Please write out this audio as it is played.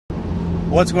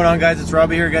What's going on, guys? It's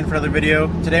Robbie here again for another video.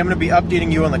 Today I'm going to be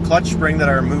updating you on the clutch spring that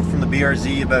I removed from the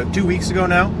BRZ about 2 weeks ago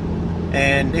now.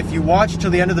 And if you watched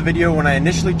till the end of the video, when I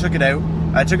initially took it out,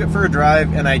 I took it for a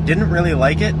drive and I didn't really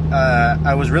like it.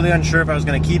 I was really unsure if I was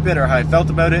going to keep it or how I felt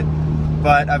about it.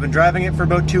 But I've been driving it for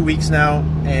about 2 weeks now,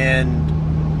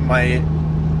 and my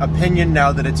opinion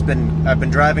now that I've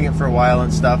been driving it for a while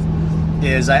and stuff,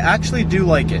 is I actually do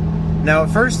like it. Now,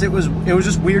 at first, it was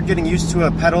just weird getting used to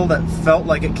a pedal that felt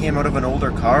like it came out of an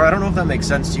older car. I don't know if that makes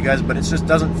sense to you guys, but it just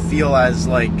doesn't feel as,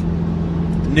 like,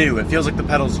 new. It feels like the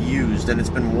pedal's used and it's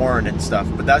been worn and stuff,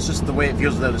 but that's just the way it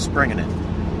feels without a spring in it.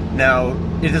 Now,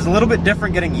 it is a little bit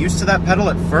different getting used to that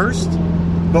pedal at first,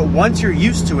 but once you're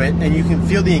used to it and you can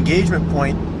feel the engagement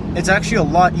point, it's actually a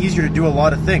lot easier to do a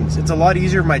lot of things. It's a lot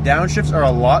easier. My downshifts are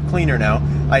a lot cleaner now.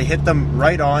 I hit them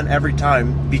right on every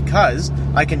time because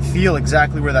I can feel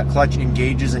exactly where that clutch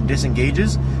engages and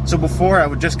disengages. So before, I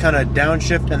would just kind of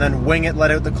downshift and then wing it,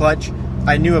 let out the clutch.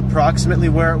 I knew approximately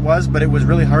where it was, but it was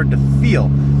really hard to feel.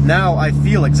 Now I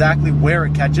feel exactly where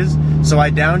it catches, so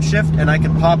I downshift and I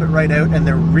can pop it right out, and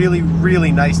they're really,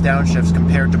 really nice downshifts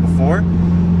compared to before.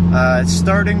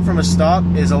 Starting from a stop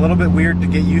is a little bit weird to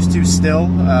get used to still.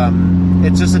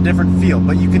 It's just a different feel,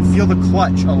 but you can feel the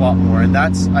clutch a lot more, and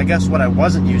that's, I guess, what I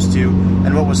wasn't used to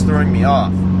and what was throwing me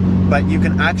off. But you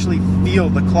can actually feel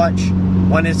the clutch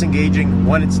when it's engaging,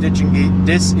 when it's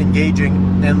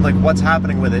disengaging, and like what's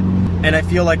happening with it. And I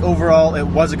feel like overall it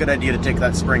was a good idea to take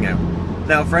that spring out.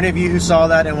 Now, for any of you who saw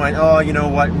that and went, oh, you know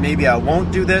what, maybe I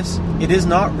won't do this, it is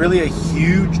not really a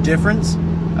huge difference.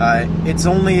 It's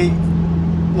only,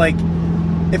 like,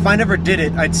 if I never did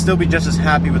it, I'd still be just as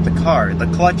happy with the car. The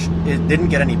clutch, it didn't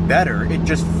get any better, it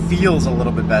just feels a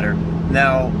little bit better.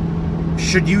 Now,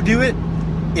 should you do it?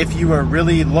 If you are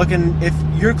really looking, if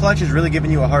your clutch is really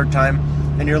giving you a hard time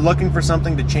and you're looking for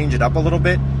something to change it up a little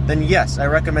bit, then yes, I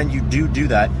recommend you do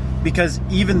that, because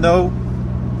even though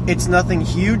it's nothing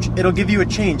huge, it'll give you a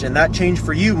change, and that change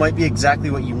for you might be exactly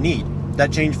what you need.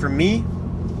 That change for me,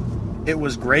 it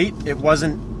was great. It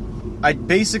wasn't,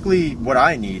 basically what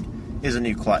I need is a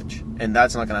new clutch, and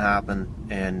that's not going to happen,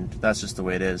 and that's just the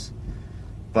way it is.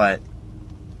 But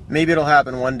maybe it'll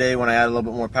happen one day when I add a little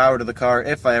bit more power to the car,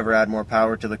 if I ever add more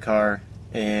power to the car,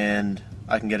 and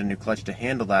I can get a new clutch to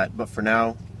handle that. But for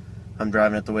now, I'm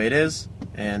driving it the way it is,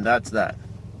 and that's that.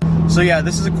 So yeah,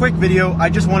 this is a quick video. I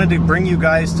just wanted to bring you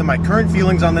guys to my current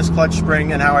feelings on this clutch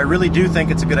spring and how I really do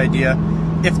think it's a good idea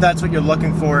if that's what you're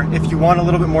looking for. If you want a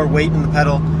little bit more weight in the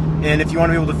pedal, and if you want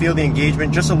to be able to feel the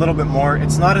engagement just a little bit more,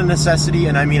 it's not a necessity,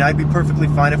 and I mean, I'd be perfectly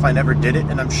fine if I never did it,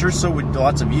 and I'm sure so would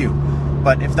lots of you.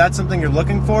 But if that's something you're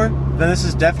looking for, then this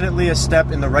is definitely a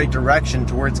step in the right direction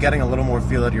towards getting a little more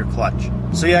feel out of your clutch.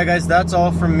 So yeah, guys, that's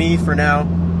all from me for now.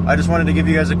 I just wanted to give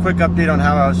you guys a quick update on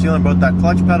how I was feeling about that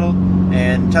clutch pedal,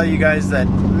 and tell you guys that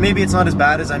maybe it's not as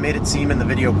bad as I made it seem in the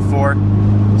video before.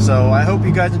 So I hope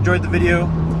you guys enjoyed the video,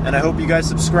 and I hope you guys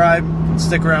subscribe and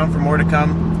stick around for more to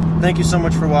come. Thank you so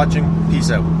much for watching.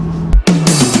 Peace out.